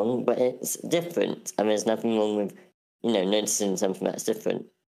is wrong, but it's different. And there's nothing wrong with, noticing something that's different.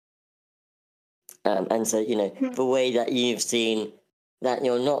 And so, the way that you've seen that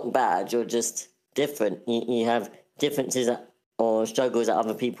you're not bad, you're just different. You have differences or struggles that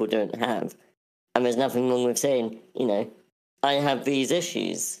other people don't have. And there's nothing wrong with saying, I have these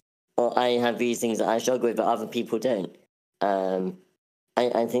issues, or I have these things that I struggle with, but other people don't.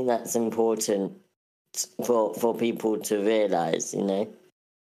 I think that's important for people to realize,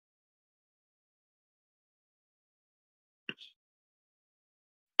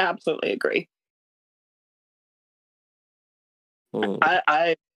 Absolutely agree.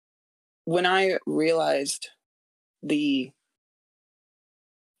 I when I realized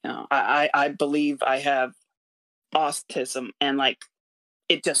I believe I have autism, and like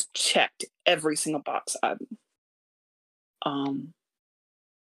it just checked every single box.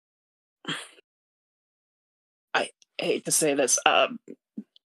 I hate to say this.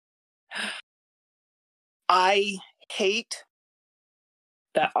 I hate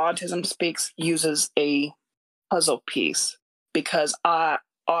that Autism Speaks uses a puzzle piece, because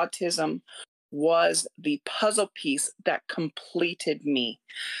autism was the puzzle piece that completed me.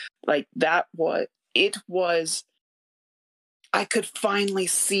 Like it was, I could finally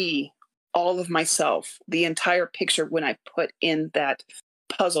see all of myself, the entire picture, when I put in that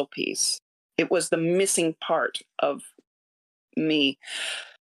puzzle piece. It was the missing part of me.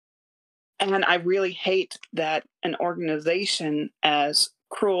 And I really hate that an organization as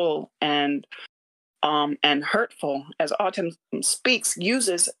cruel and hurtful as Autism Speaks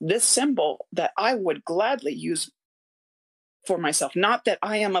uses this symbol that I would gladly use for myself. Not that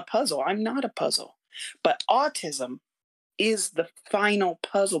I am a puzzle. I'm not a puzzle. But autism is the final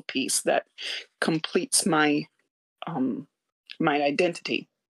puzzle piece that completes my my identity.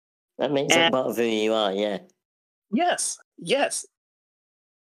 That makes it part of who you are, yeah. Yes.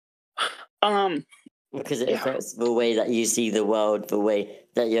 Because it affects the way that you see the world, the way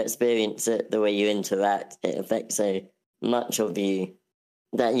that you experience it, the way you interact. It affects so much of you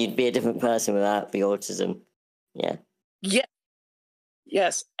that you'd be a different person without the autism. Yeah.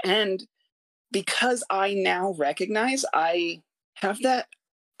 Yes. And because I now recognize I have that,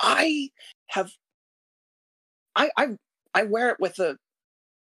 I wear it with a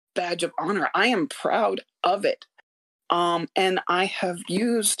badge of honor. I am proud of it. And I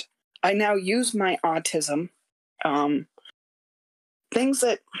now use my autism, things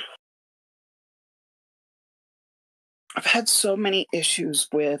that I've had so many issues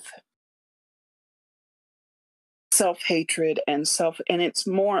with self-hatred and it's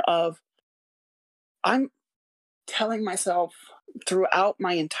more of, I'm telling myself throughout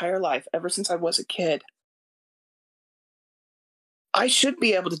my entire life, ever since I was a kid, I should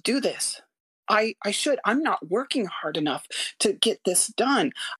be able to do this. I should. I'm not working hard enough to get this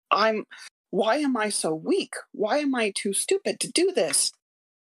done. Why am I so weak? Why am I too stupid to do this?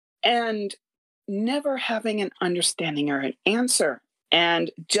 And never having an understanding or an answer,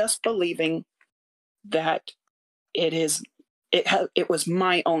 and just believing that it was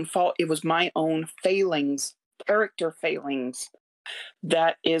my own fault. It was my own failings, character failings,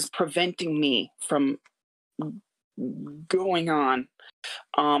 that is preventing me from going on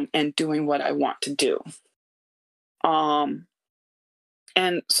and doing what I want to do. And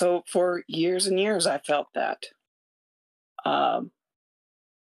so for years and years, I felt that.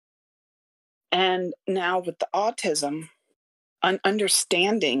 And now with the autism,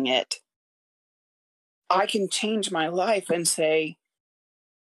 understanding it, I can change my life and say,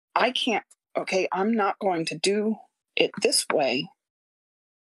 I'm not going to do it this way.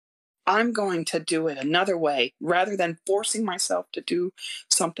 I'm going to do it another way, rather than forcing myself to do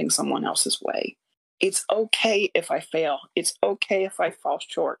something someone else's way. It's okay if I fail. It's okay if I fall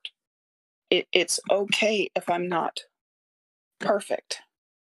short. It's okay if I'm not perfect.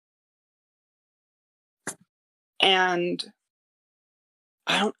 And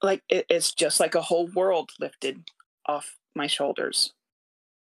I don't it's just like a whole world lifted off my shoulders.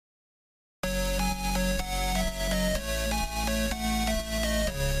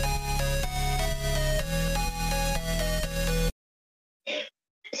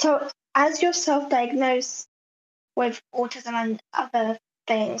 So, as you're self-diagnosed with autism and other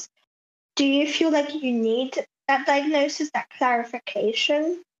things, do you feel like you need that diagnosis, that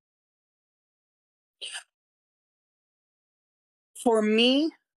clarification? For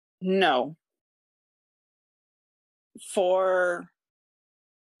me, no. For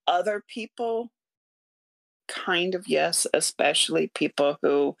other people, kind of yes, especially people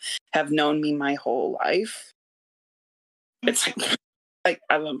who have known me my whole life. It's like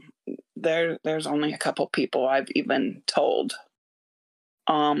there's only a couple people I've even told,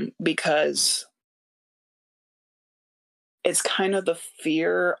 because it's kind of the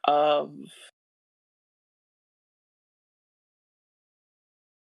fear of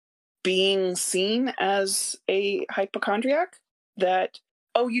being seen as a hypochondriac, that,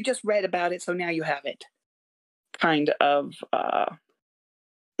 oh, you just read about it, so now you have it, kind of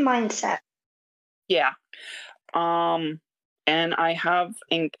Mindset. Yeah. And I have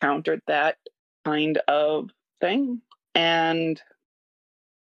encountered that kind of thing. And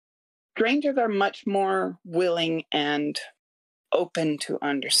strangers are much more willing and open to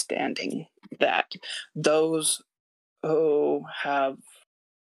understanding that. Those who have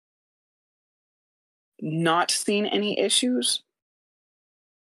not seen any issues,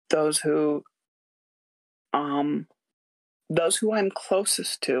 those who I'm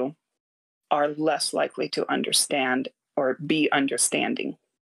closest to, are less likely to understand or be understanding.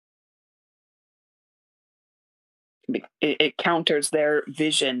 It counters their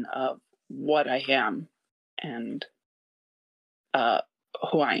vision of what I am and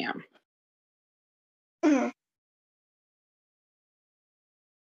who I am. Mm-hmm.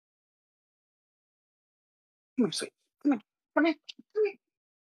 Come here, sweet. Come here.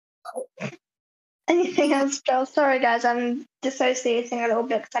 Oh. Anything else, Joel? Sorry, guys, I'm dissociating a little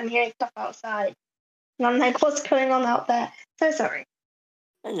bit because I'm hearing stuff outside. And I'm like, what's going on out there? So sorry.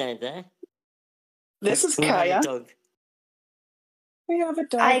 Hello there. This is We have Kaya. a dog. We have a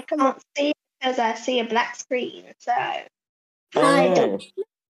dog. I can't see because I see a black screen, so I Oh. don't.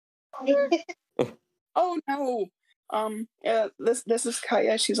 Oh no. Yeah, this is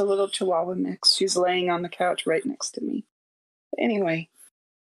Kaya. She's a little Chihuahua mix. She's laying on the couch right next to me. Anyway.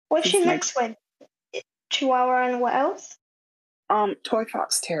 What's she mixed with? Chihuahua and what else? Toy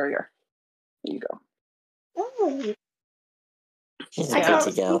Fox Terrier. There you go. Oh. She's a I can't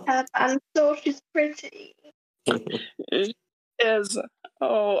pretty see her, girl. but I'm sure she's pretty. She is.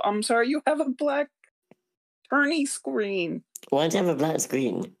 Oh, I'm sorry. You have a black turny screen. Why do you have a black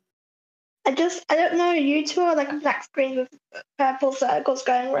screen? I don't know. You two are like a black screen with purple circles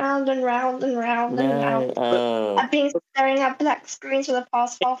going round and round and round and round. Oh. I've been staring at black screens for the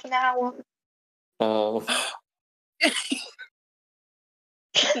past half an hour. Oh.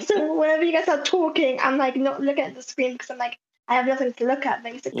 So whenever you guys are talking, I'm like not looking at the screen because I'm like, I have nothing to look at,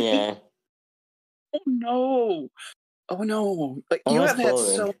 basically. Yeah. Oh no. Oh no. Like, Oh, you that's have had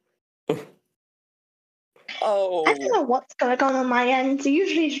boring. so. Oh. I don't know what's going on my end.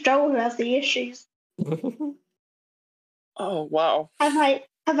 Usually it's Joel who has the issues. Oh, wow. Have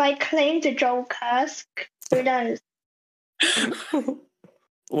I claimed a Joel curse? Who knows?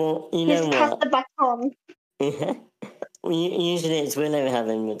 Well, you Just know pass what? the baton. Well, usually it's Willow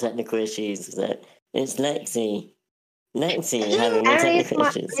having the technical issues, so it's Lexi. Lexi having the Apparently technical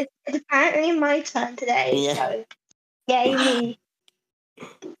issues. it's apparently my turn today, Yeah. so yay me.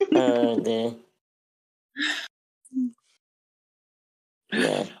 Oh dear.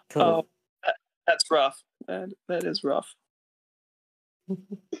 Yeah, cool. Oh, that's rough. That is rough.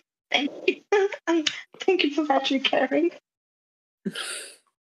 Thank you. Thank you for actually caring.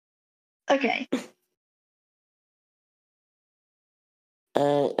 Okay.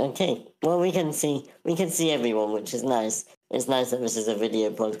 Okay. Well, we can see everyone, which is nice. It's nice that this is a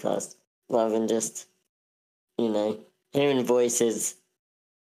video podcast rather than just, hearing voices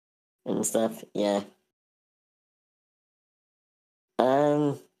and stuff. Yeah.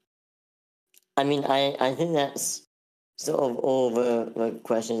 I mean, I think that's sort of all the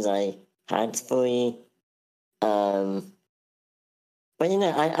questions I had for you. But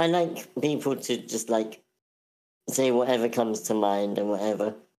I like people to just like say whatever comes to mind and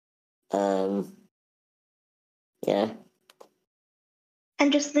whatever. Yeah.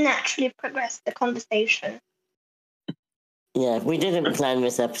 And just naturally progress the conversation. Yeah, we didn't plan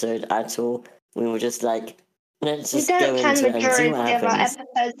this episode at all. We were just like, let's We just don't go plan into it and see majority what of our happens.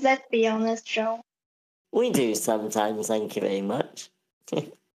 episodes, let's be honest, Joel. We do sometimes, thank you very much.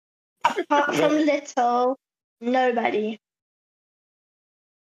 Apart from Little, nobody.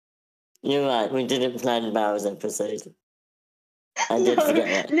 You're right, we didn't plan Bow's episode. I did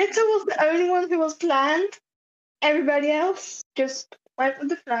forget that. Little was the only one who was planned. Everybody else just went with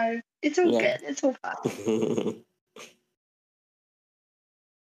the flow. It's all good. It's all fine.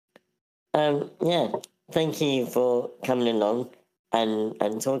 Yeah, thank you for coming along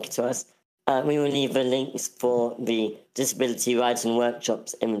and talking to us. We will leave the links for the disability writing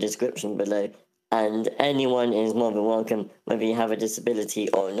workshops in the description below, and anyone is more than welcome, whether you have a disability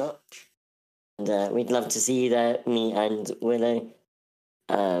or not. And we'd love to see you there, me and Willow.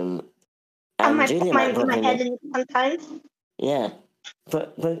 And Julia might put pop my in head there. in sometimes. Yeah, put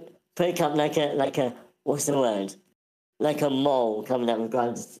up like a what's the word? Like a mole coming out of the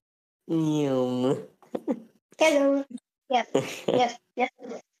ground. Just, Hello. Yes. Yes.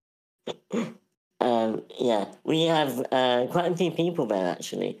 Yeah, we have quite a few people there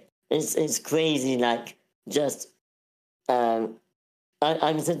actually. It's crazy. Like just I'm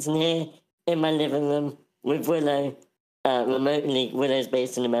sitting here in my living room with Willow remotely. Willow's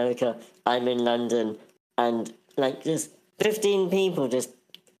based in America. I'm in London, and like just 15 people just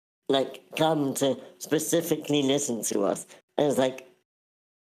like come to specifically listen to us. And it's like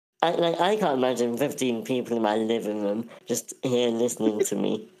I can't imagine 15 people in my living room just here listening to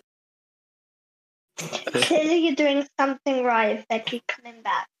me. Clearly, you're doing something right if they keep coming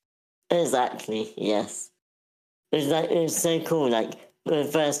back. Exactly. Yes. It was so cool. Like the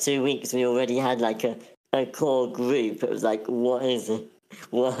first 2 weeks, we already had like a core group. It was like, what is it?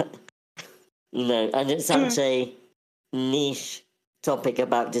 What? And it's such a niche topic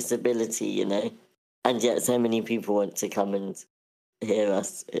about disability, and yet so many people want to come and hear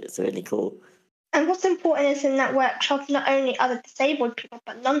us. It's really cool. And what's important is in that workshop, not only other disabled people,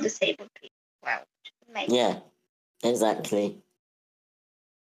 but non-disabled people as well. Which is amazing. Yeah, exactly.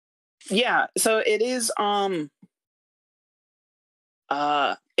 Yeah, so it is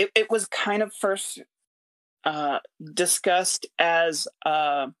it was kind of first discussed as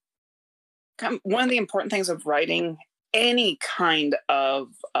kind of one of the important things of writing any kind of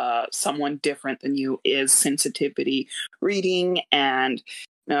someone different than you is sensitivity reading and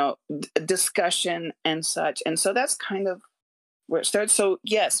discussion and such. And so that's kind of where it starts. So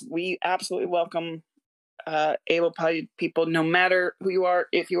yes, we absolutely welcome able-bodied people, no matter who you are,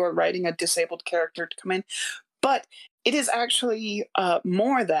 if you are writing a disabled character, to come in. But it is actually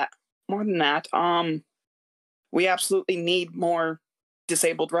more than that. We absolutely need more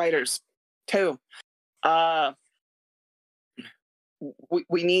disabled writers too.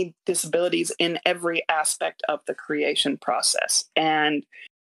 We need disabilities in every aspect of the creation process, and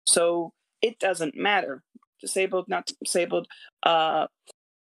so it doesn't matter, disabled, not disabled,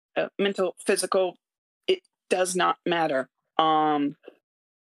 mental, physical. It does not matter. Want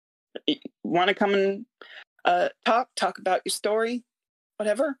to come and talk about your story,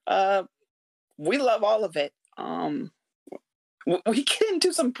 whatever. We love all of it. We get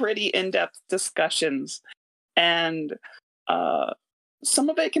into some pretty in-depth discussions, and some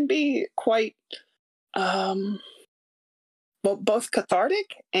of it can be quite both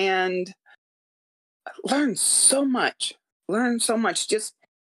cathartic and learn so much. Just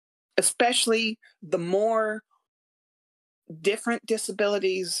especially the more different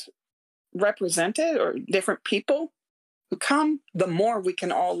disabilities represented or different people who come, the more we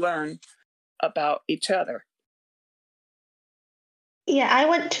can all learn about each other. Yeah, I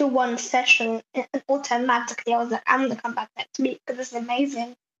went to one session and automatically I was like, I'm gonna come back next week because it's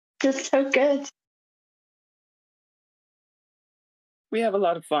amazing. It's so good. We have a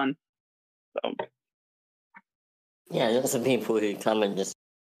lot of fun. So. Yeah, lots of people who come and just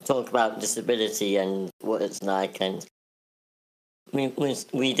talk about disability and what it's like, and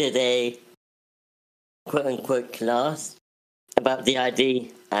we did a quote-unquote class about the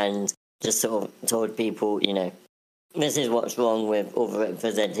ID and just sort of told people, you know, this is what's wrong with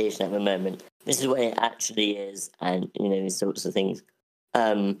overrepresentation at the moment. This is what it actually is, and, you know, these sorts of things.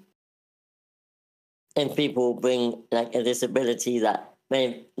 If people bring, like, a disability that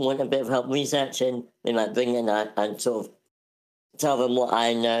they want a bit of help researching, they might bring in and sort of tell them what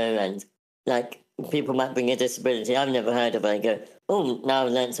I know, and, like, people might bring a disability I've never heard of, and I go, oh, now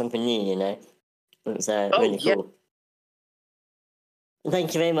I've learned something new, you know? It's really cool.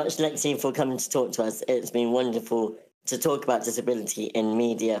 Thank you very much, Lexi, for coming to talk to us. It's been wonderful to talk about disability in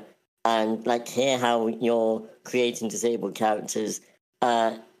media and, like, hear how you're creating disabled characters.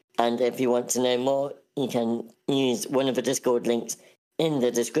 And if you want to know more, you can use one of the Discord links in the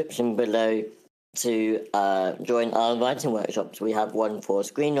description below to join our writing workshops. We have one for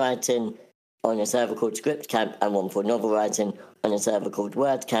screenwriting on a server called Script Camp and one for novel writing on a server called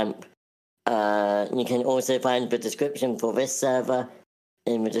Word Camp. You can also find the description for this server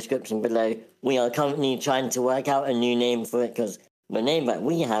in the description below. We are currently trying to work out a new name for it because the name that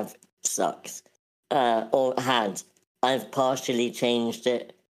we have sucks. Or had. I've partially changed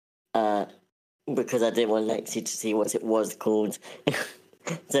it because I didn't want Lexi to see what it was called.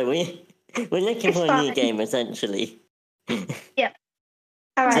 So we're looking for a new game, essentially. Yeah.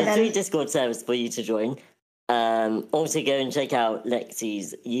 All right, so 3 Discord servers for you to join. Also go and check out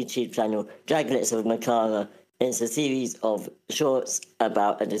Lexi's YouTube channel, Dragonets of Makara. It's a series of shorts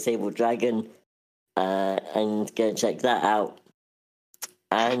about a disabled dragon, and go check that out.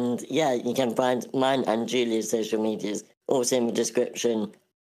 And yeah, you can find mine and Julia's social medias also in the description.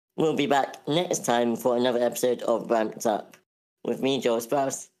 We'll be back next time for another episode of Ramped Up with me, Joel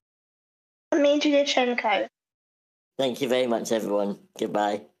Sprouse. And me, Julia Chenko. Thank you very much, everyone.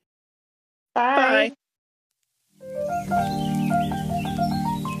 Goodbye. Bye. Bye.